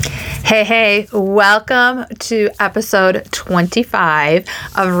Hey, welcome to episode 25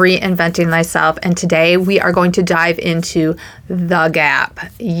 of Reinventing Thyself. And today we are going to dive into the gap.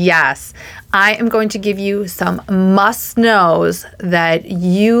 Yes, I am going to give you some must-knows that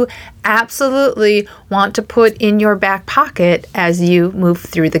you absolutely want to put in your back pocket as you move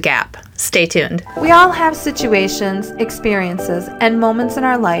through the gap. Stay tuned. We all have situations, experiences, and moments in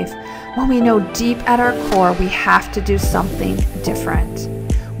our life when we know deep at our core we have to do something different.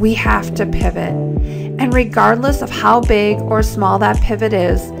 We have to pivot. And regardless of how big or small that pivot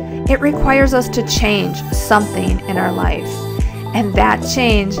is, it requires us to change something in our life. And that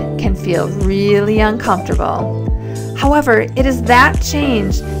change can feel really uncomfortable. However, it is that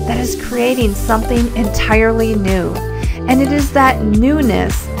change that is creating something entirely new. And it is that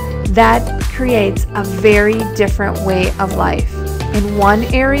newness that creates a very different way of life in one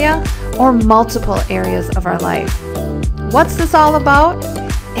area or multiple areas of our life. What's this all about?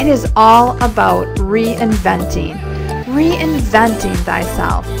 It is all about reinventing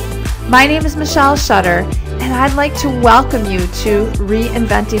thyself. My name is Michelle Shutter, and I'd like to welcome you to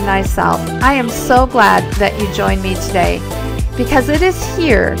Reinventing Thyself. I am so glad that you joined me today, because it is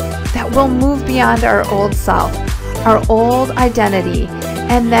here that we'll move beyond our old self, our old identity,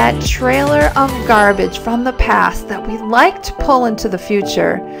 and that trailer of garbage from the past that we like to pull into the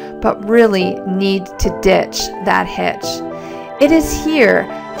future, but really need to ditch that hitch. It is here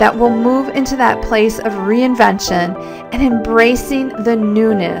that we'll move into that place of reinvention and embracing the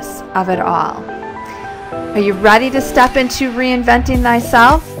newness of it all. Are you ready to step into reinventing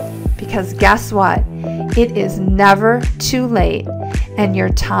thyself? Because guess what? It is never too late, and your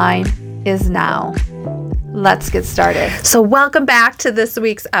time is now. Let's get started. So welcome back to this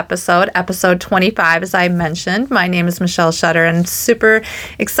week's episode 25, as I mentioned. My name is Michelle Shutter, and I'm super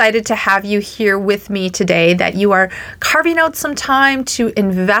excited to have you here with me today, that you are carving out some time to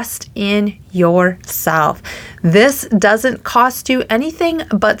invest in yourself. This doesn't cost you anything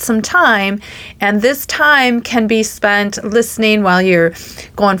but some time, and this time can be spent listening while you're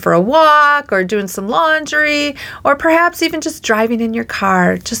going for a walk or doing some laundry, or perhaps even just driving in your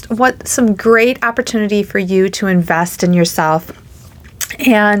car. Just what some great opportunity for you to invest in yourself.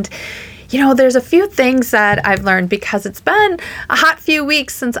 And there's a few things that I've learned, because it's been a hot few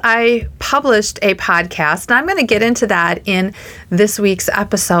weeks since I published a podcast, and I'm going to get into that in this week's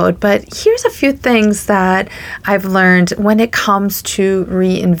episode. But here's a few things that I've learned when it comes to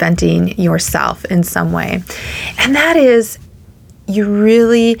reinventing yourself in some way. And that is, you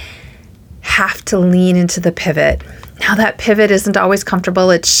really have to lean into the pivot. Now, that pivot isn't always comfortable.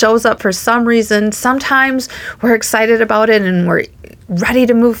 It shows up for some reason. Sometimes we're excited about it and we're ready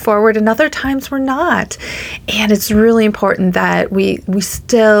to move forward, and other times we're not. And it's really important that we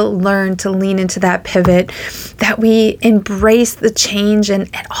still learn to lean into that pivot, that we embrace the change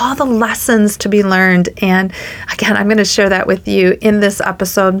and all the lessons to be learned. And again, I'm going to share that with you in this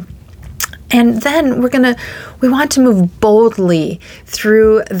episode. And then we want to move boldly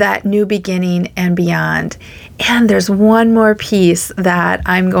through that new beginning and beyond. And there's one more piece that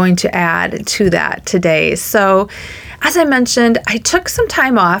I'm going to add to that today. So, as I mentioned, I took some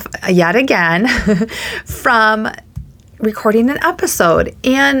time off yet again from recording an episode.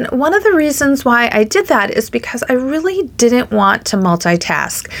 And one of the reasons why I did that is because I really didn't want to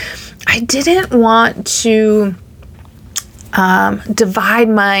multitask. I didn't want to divide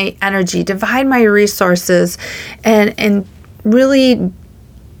my energy, divide my resources, and really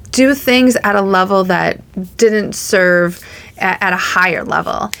do things at a level that didn't serve at a higher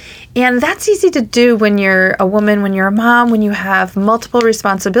level. And that's easy to do when you're a woman, when you're a mom, when you have multiple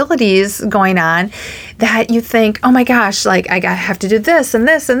responsibilities going on, that you think, oh my gosh, I have to do this and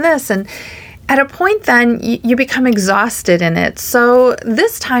this and this. And at a point then you become exhausted in it. So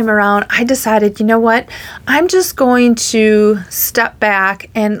this time around, I decided, you know what? I'm just going to step back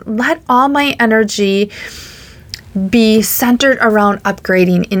and let all my energy be centered around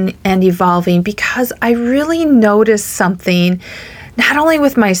upgrading and evolving, because I really noticed something, not only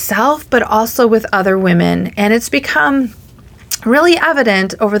with myself, but also with other women. And it's become really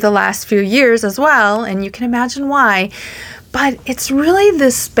evident over the last few years as well, and you can imagine why. But it's really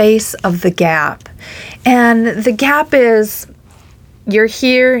this space of the gap. And the gap is, you're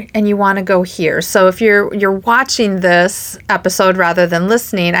here and you want to go here. So if you're watching this episode rather than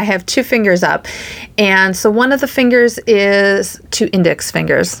listening, I have two fingers up. And so one of the fingers is two index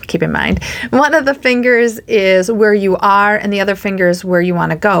fingers, keep in mind. One of the fingers is where you are, and the other finger is where you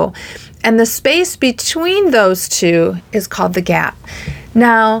want to go. And the space between those two is called the gap.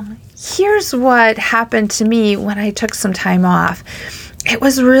 Now, here's what happened to me when I took some time off. It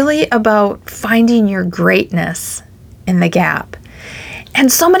was really about finding your greatness in the gap.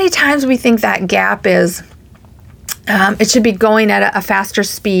 And so many times we think that gap is, it should be going at a faster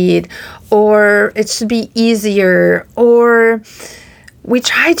speed, or it should be easier, or we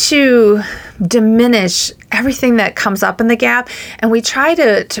try to diminish everything that comes up in the gap, and we try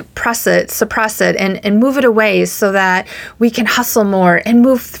to suppress it, and move it away so that we can hustle more and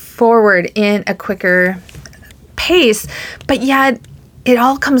move forward in a quicker pace. But yet it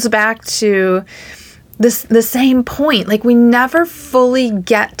all comes back to the same point. Like, we never fully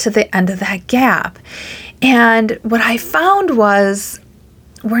get to the end of that gap. And what I found was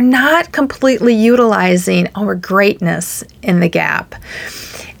we're not completely utilizing our greatness in the gap.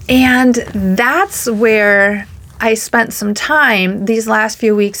 And that's where I spent some time these last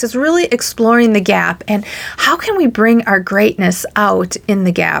few weeks, is really exploring the gap and how can we bring our greatness out in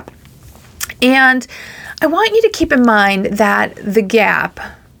the gap. And I want you to keep in mind that the gap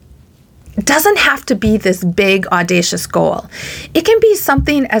doesn't have to be this big, audacious goal. It can be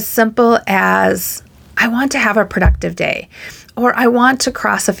something as simple as, I want to have a productive day, or I want to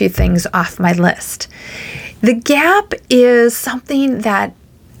cross a few things off my list. The gap is something that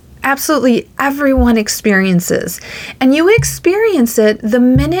absolutely everyone experiences. And you experience it the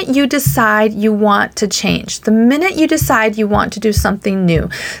minute you decide you want to change, the minute you decide you want to do something new,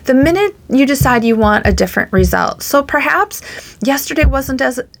 the minute you decide you want a different result. So perhaps yesterday wasn't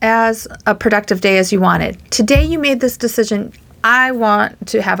as a productive day as you wanted. Today you made this decision, I want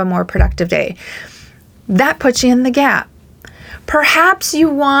to have a more productive day. That puts you in the gap. Perhaps you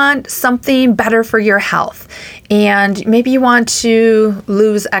want something better for your health, and maybe you want to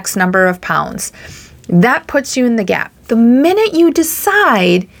lose X number of pounds. That puts you in the gap. The minute you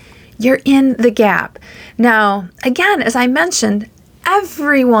decide, you're in the gap. Now, again, as I mentioned,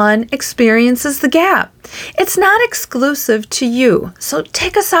 everyone experiences the gap. It's not exclusive to you. So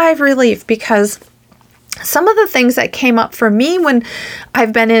take a sigh of relief, because some of the things that came up for me when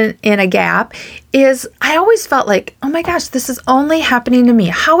I've been in a gap is I always felt like, oh my gosh, this is only happening to me.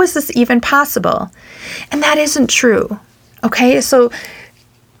 How is this even possible? And that isn't true. Okay, so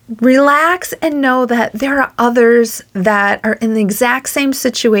relax and know that there are others that are in the exact same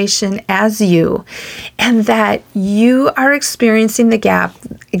situation as you, and that you are experiencing the gap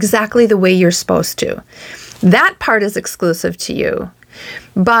exactly the way you're supposed to. That part is exclusive to you.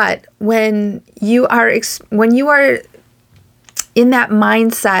 But when you are in that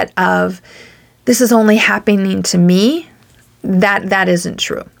mindset of, this is only happening to me, that isn't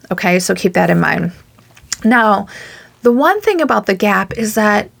true. Okay, so keep that in mind. Now, the one thing about the gap is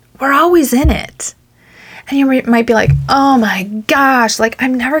that we're always in it. And you might be like, oh my gosh, like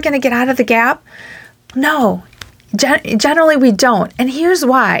I'm never going to get out of the gap. No, generally we don't. And here's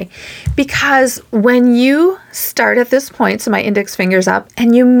why. Because when you start at this point, so my index finger's up,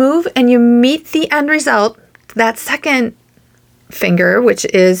 and you move and you meet the end result, that second finger, which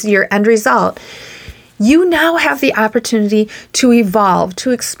is your end result, you now have the opportunity to evolve,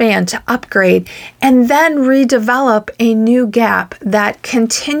 to expand, to upgrade, and then redevelop a new gap that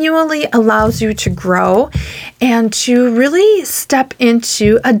continually allows you to grow and to really step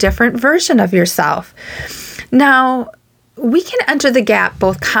into a different version of yourself. Now, we can enter the gap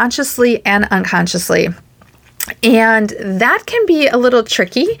both consciously and unconsciously. And that can be a little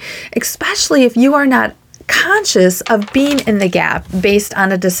tricky, especially if you are not conscious of being in the gap based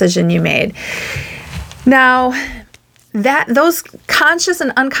on a decision you made. Now, those conscious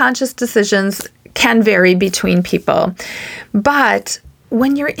and unconscious decisions can vary between people. But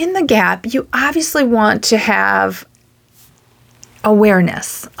when you're in the gap, you obviously want to have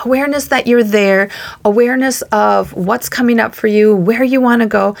awareness that you're there, awareness of what's coming up for you, where you want to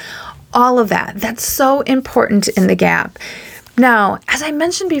go, all of that. That's so important in the gap. Now, as I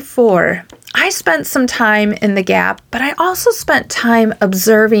mentioned before, I spent some time in the gap, but I also spent time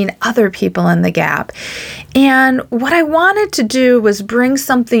observing other people in the gap. And what I wanted to do was bring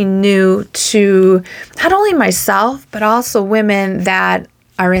something new to not only myself, but also women that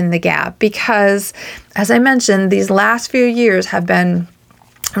are in the gap. Because, as I mentioned, these last few years have been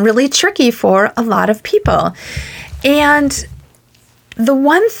really tricky for a lot of people. And the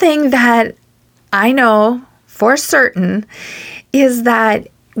one thing that I know for certain is that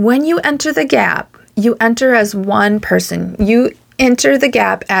when you enter the gap, you enter as one person. You enter the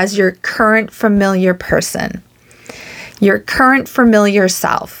gap as your current familiar person, your current familiar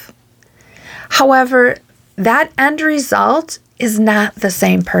self. However, that end result is not the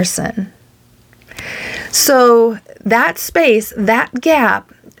same person. So that space, that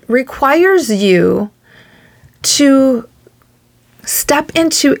gap, requires you to step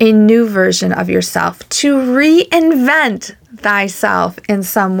into a new version of yourself, to reinvent thyself in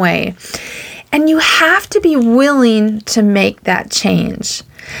some way. And you have to be willing to make that change.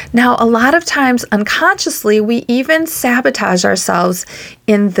 Now, a lot of times unconsciously, we even sabotage ourselves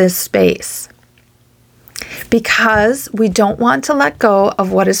in this space because we don't want to let go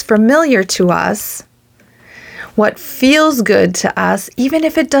of what is familiar to us, what feels good to us. Even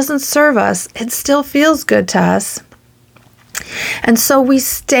if it doesn't serve us, it still feels good to us. And so we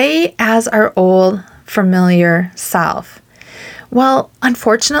stay as our old familiar self. Well,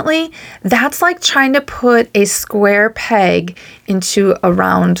 unfortunately, that's like trying to put a square peg into a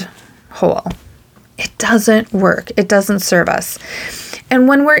round hole. It doesn't work. It doesn't serve us. And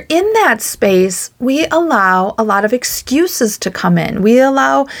when we're in that space, we allow a lot of excuses to come in. We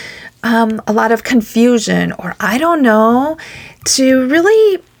allow a lot of confusion, or I don't know, to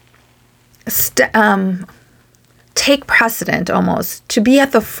really take precedent almost, to be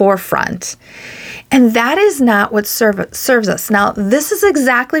at the forefront. And that is not what serves us. Now, this is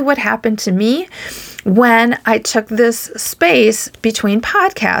exactly what happened to me when I took this space between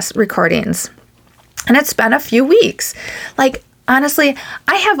podcast recordings. And it's been a few weeks. Like, honestly,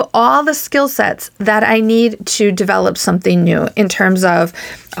 I have all the skill sets that I need to develop something new in terms of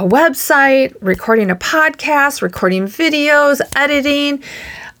a website, recording a podcast, recording videos, editing,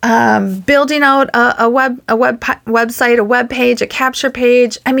 building out a website, a web page, a capture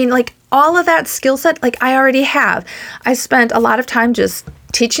page. I mean, like all of that skill set, like I already have. I spent a lot of time just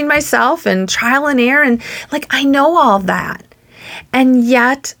teaching myself and trial and error, and like I know all that. And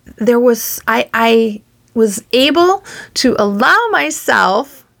yet I was able to allow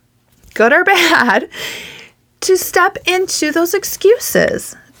myself, good or bad, to step into those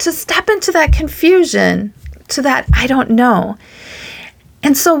excuses, to step into that confusion, to that I don't know.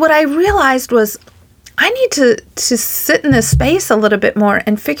 And so what I realized was I need to sit in this space a little bit more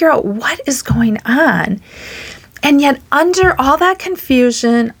and figure out what is going on. And yet under all that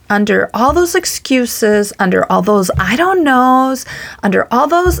confusion, under all those excuses, under all those I don't knows, under all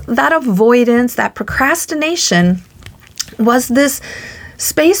that avoidance, that procrastination, was this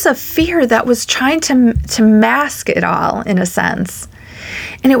space of fear that was trying to mask it all in a sense.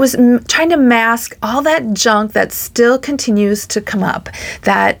 And it was trying to mask all that junk that still continues to come up,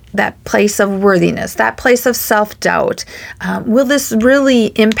 that place of worthiness, that place of self-doubt. Will this really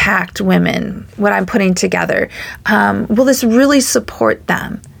impact women, what I'm putting together? Will this really support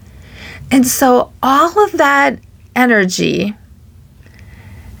them? And so all of that energy,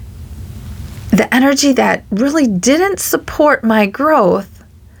 the energy that really didn't support my growth,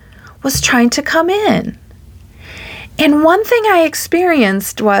 was trying to come in. And one thing I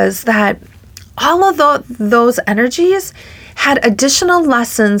experienced was that all of those energies had additional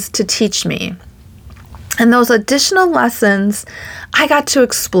lessons to teach me. And those additional lessons, I got to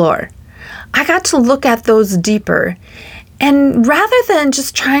explore. I got to look at those deeper. And rather than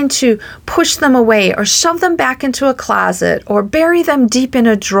just trying to push them away or shove them back into a closet or bury them deep in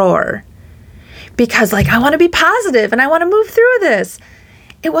a drawer, because like I want to be positive and I want to move through this,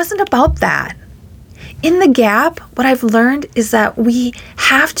 it wasn't about that. In the gap, what I've learned is that we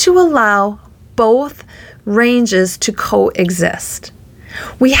have to allow both ranges to coexist.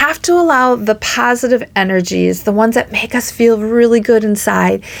 We have to allow the positive energies, the ones that make us feel really good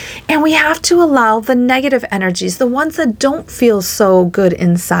inside, and we have to allow the negative energies, the ones that don't feel so good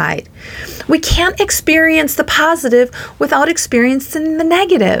inside. We can't experience the positive without experiencing the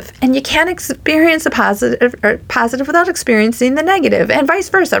negative, and you can't experience the positive without experiencing the negative, and vice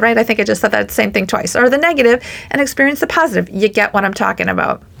versa, right? I think I just said that same thing twice. Or the negative and experience the positive. You get what I'm talking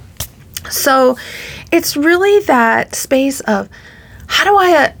about. So it's really that space of, how do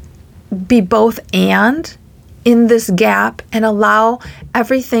I be both and in this gap and allow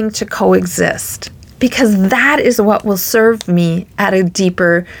everything to coexist? Because that is what will serve me at a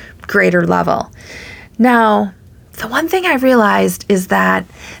deeper, greater level. Now, the one thing I realized is that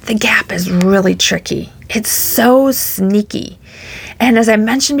the gap is really tricky. It's so sneaky. And as I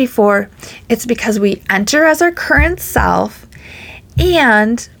mentioned before, it's because we enter as our current self,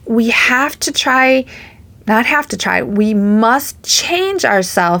 and we have to try, not have to try, we must change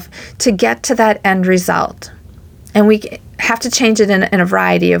ourselves to get to that end result. And we have to change it in a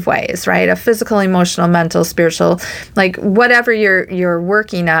variety of ways, right? A physical, emotional, mental, spiritual, like whatever you're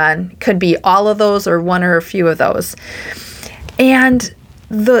working on could be all of those or one or a few of those. And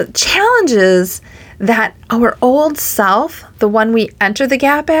the challenge is that our old self, the one we enter the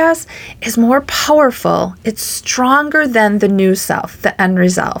gap as, is more powerful. It's stronger than the new self, the end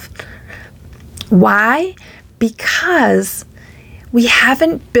result. Why? Because we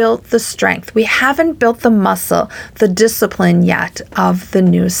haven't built the strength. We haven't built the muscle, the discipline yet of the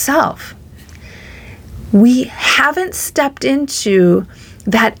new self. We haven't stepped into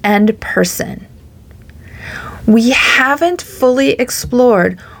that end person. We haven't fully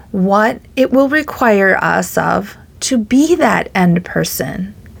explored what it will require us of to be that end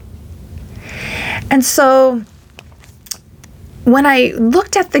person. And so when I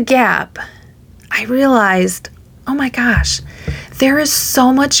looked at the gap, I realized, oh my gosh, there is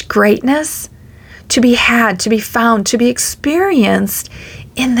so much greatness to be had, to be found, to be experienced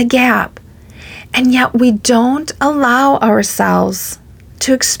in the gap. And yet we don't allow ourselves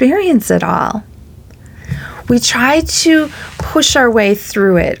to experience it all. We try to push our way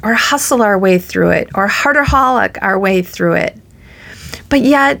through it, or hustle our way through it, or harderholic our way through it. But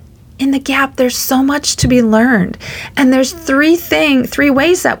yet, in the gap, there's so much to be learned. And there's three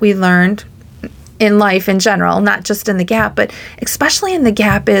ways that we learned in life in general, not just in the gap, but especially in the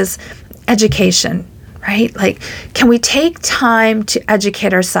gap, is education, right? Like, can we take time to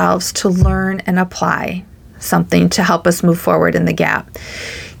educate ourselves, to learn and apply something to help us move forward in the gap?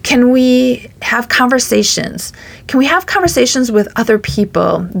 Can we have conversations? Can we have conversations with other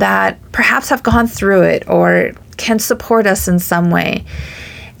people that perhaps have gone through it or can support us in some way?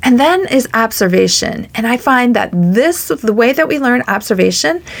 And then is observation. And I find that the way that we learn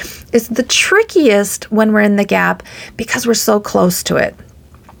observation is the trickiest when we're in the gap because we're so close to it.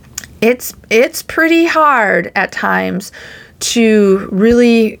 It's pretty hard at times to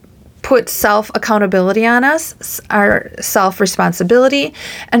really put self-accountability on us, our self-responsibility,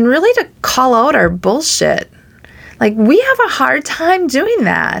 and really to call out our bullshit. Like, we have a hard time doing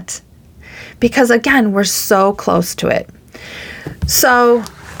that because, again, we're so close to it. So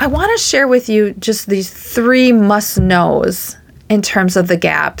I want to share with you just these 3 must-knows in terms of the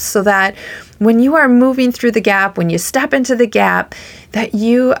gap, so that when you are moving through the gap, when you step into the gap, that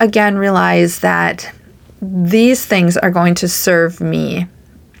you, again, realize that these things are going to serve me.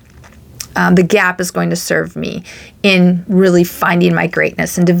 The gap is going to serve me in really finding my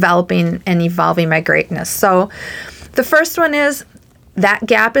greatness and developing and evolving my greatness. So the first one is that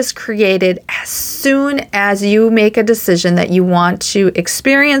gap is created as soon as you make a decision that you want to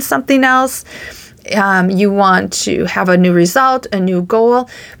experience something else. You want to have a new result, a new goal,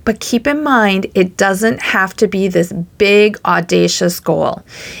 but keep in mind, it doesn't have to be this big, audacious goal.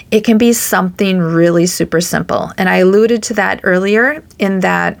 It can be something really super simple. And I alluded to that earlier in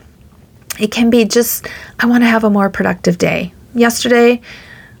that it can be just, I want to have a more productive day. Yesterday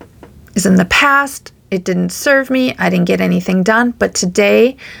is in the past. It didn't serve me. I didn't get anything done. But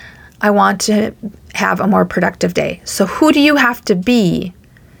today, I want to have a more productive day. So who do you have to be?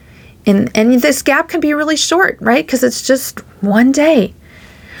 And this gap can be really short, right? Because it's just one day.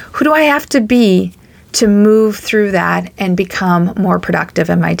 Who do I have to be to move through that and become more productive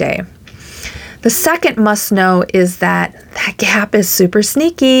in my day? The second must know is that gap is super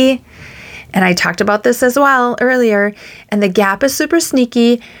sneaky. And I talked about this as well earlier. And the gap is super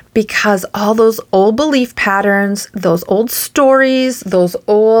sneaky because all those old belief patterns, those old stories, those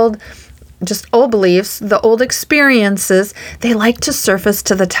old beliefs, the old experiences, they like to surface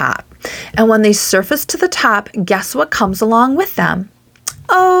to the top. And when they surface to the top, guess what comes along with them?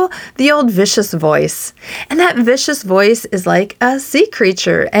 Oh, the old vicious voice. And that vicious voice is like a sea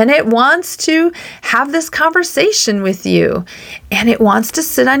creature, and it wants to have this conversation with you, and it wants to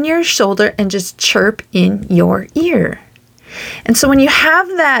sit on your shoulder and just chirp in your ear. And so when you have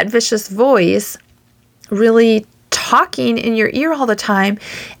that vicious voice really talking in your ear all the time,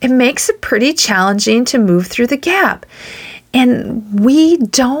 it makes it pretty challenging to move through the gap. And we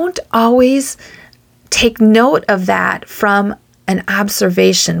don't always take note of that from an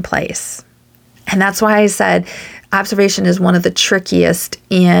observation place. And that's why I said observation is one of the trickiest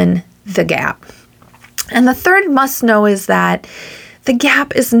in the gap. And the third must know is that the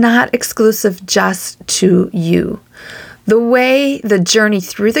gap is not exclusive just to you. The way the journey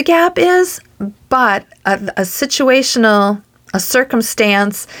through the gap is, but a circumstance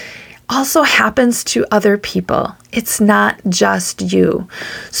also happens to other people. It's not just you.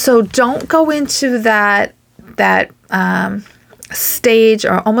 So don't go into that stage,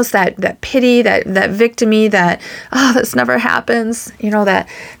 or almost that pity, that victimy, that, oh, this never happens,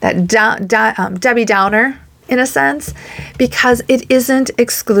 that Debbie Downer, in a sense, because it isn't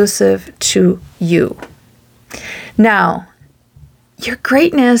exclusive to you. Now, your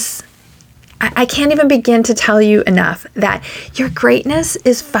greatness, I can't even begin to tell you enough that your greatness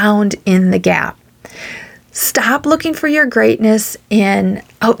is found in the gap. Stop looking for your greatness in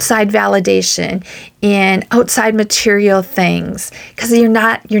outside validation, in outside material things, because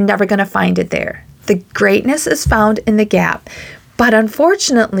you're never going to find it there. The greatness is found in the gap. But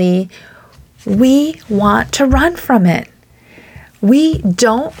unfortunately, we want to run from it. we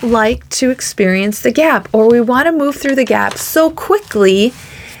don't like to experience the gap, or we want to move through the gap so quickly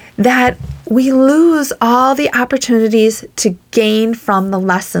that we lose all the opportunities to gain from the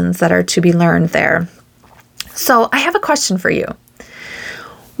lessons that are to be learned there. So I have a question for you.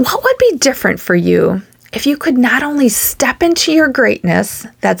 What would be different for you if you could not only step into your greatness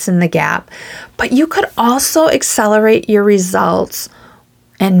that's in the gap, but you could also accelerate your results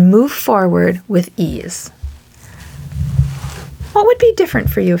and move forward with ease? What would be different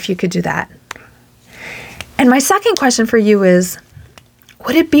for you if you could do that? And my second question for you is,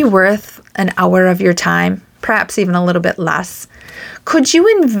 would it be worth an hour of your time, perhaps even a little bit less? Could you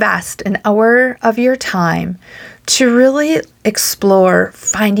invest an hour of your time to really explore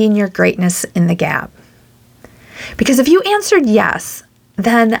finding your greatness in the gap? Because if you answered yes,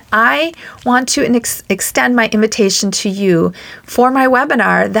 then I want to extend my invitation to you for my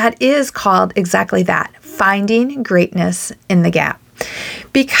webinar that is called exactly that, Finding Greatness in the Gap.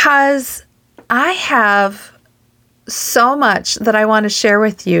 Because I have so much that I want to share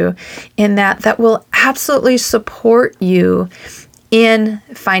with you in that will absolutely support you in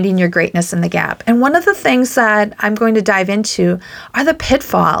finding your greatness in the gap. And one of the things that I'm going to dive into are the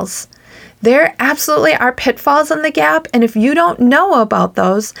pitfalls. There absolutely are pitfalls in the gap, and if you don't know about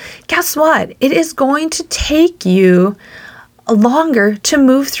those, guess what? It is going to take you longer to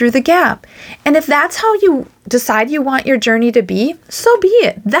move through the gap. And if that's how you decide you want your journey to be, so be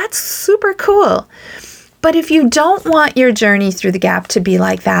it. That's super cool. But if you don't want your journey through the gap to be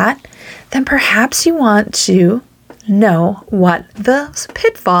like that, then perhaps you want to know what the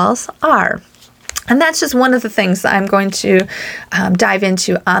pitfalls are. And that's just one of the things that I'm going to dive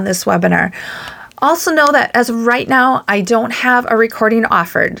into on this webinar. Also know that as of right now, I don't have a recording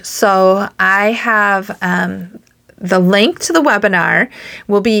offered. So I have the link to the webinar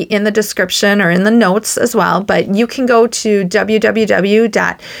will be in the description or in the notes as well. But you can go to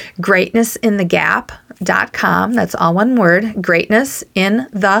www.greatnessinthegap.com. That's all one word,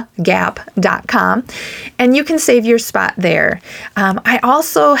 greatnessinthegap.com. And you can save your spot there. I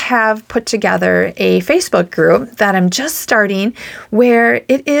also have put together a Facebook group that I'm just starting where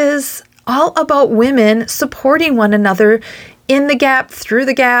it is all about women supporting one another in the gap, through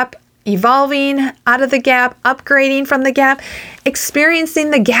the gap, evolving out of the gap, upgrading from the gap,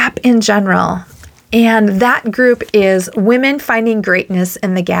 experiencing the gap in general. And that group is Women Finding Greatness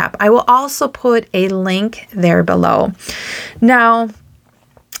in the Gap. I will also put a link there below. Now,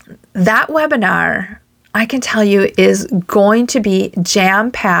 that webinar, I can tell you, is going to be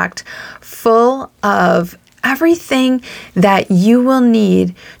jam-packed, full of everything that you will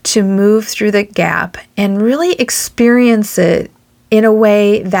need to move through the gap and really experience it in a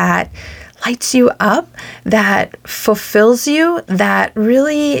way that lights you up, that fulfills you, that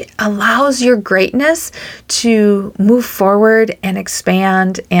really allows your greatness to move forward and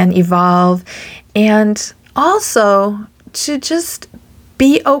expand and evolve, and also to just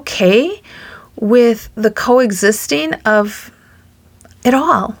be okay with the coexisting of it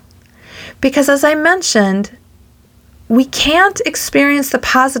all. Because as I mentioned, we can't experience the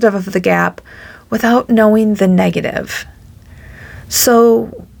positive of the gap without knowing the negative.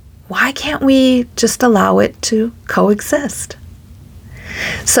 So why can't we just allow it to coexist?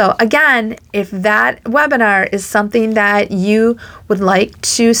 So again, if that webinar is something that you would like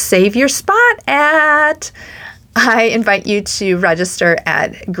to save your spot at, I invite you to register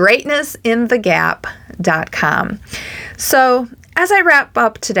at greatnessinthegap.com. So as I wrap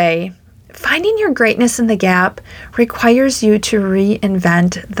up today, finding your greatness in the gap requires you to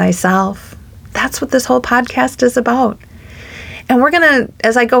reinvent thyself. That's what this whole podcast is about. And we're going to,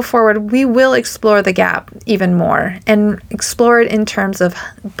 as I go forward, we will explore the gap even more and explore it in terms of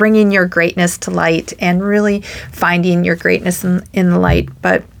bringing your greatness to light and really finding your greatness in the light,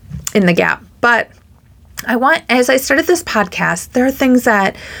 but in the gap. But as I started this podcast, there are things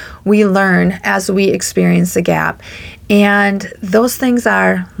that we learn as we experience the gap. And those things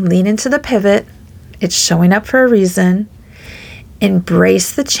are lean into the pivot. It's showing up for a reason.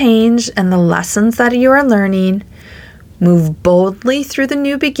 Embrace the change and the lessons that you are learning. Move boldly through the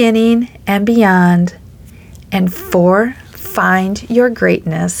new beginning and beyond. And 4, find your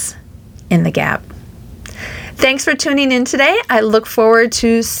greatness in the gap. Thanks for tuning in today. I look forward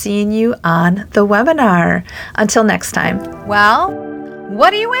to seeing you on the webinar. Until next time. Well,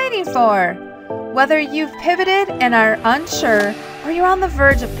 what are you waiting for? Whether you've pivoted and are unsure, or you're on the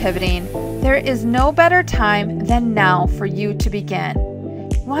verge of pivoting, there is no better time than now for you to begin.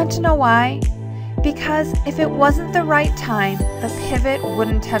 Want to know why? Because if it wasn't the right time, the pivot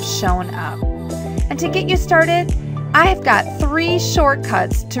wouldn't have shown up. And to get you started, I've got 3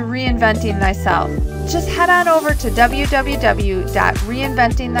 shortcuts to reinventing thyself. Just head on over to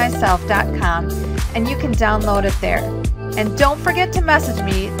www.reinventingthyself.com and you can download it there. And don't forget to message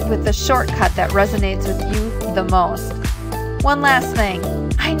me with the shortcut that resonates with you the most. One last thing,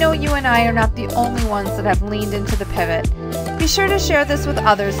 I know you and I are not the only ones that have leaned into the pivot. Be sure to share this with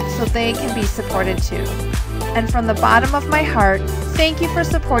others so they can be supported too. And from the bottom of my heart, thank you for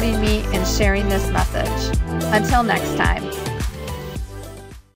supporting me and sharing this message. Until next time.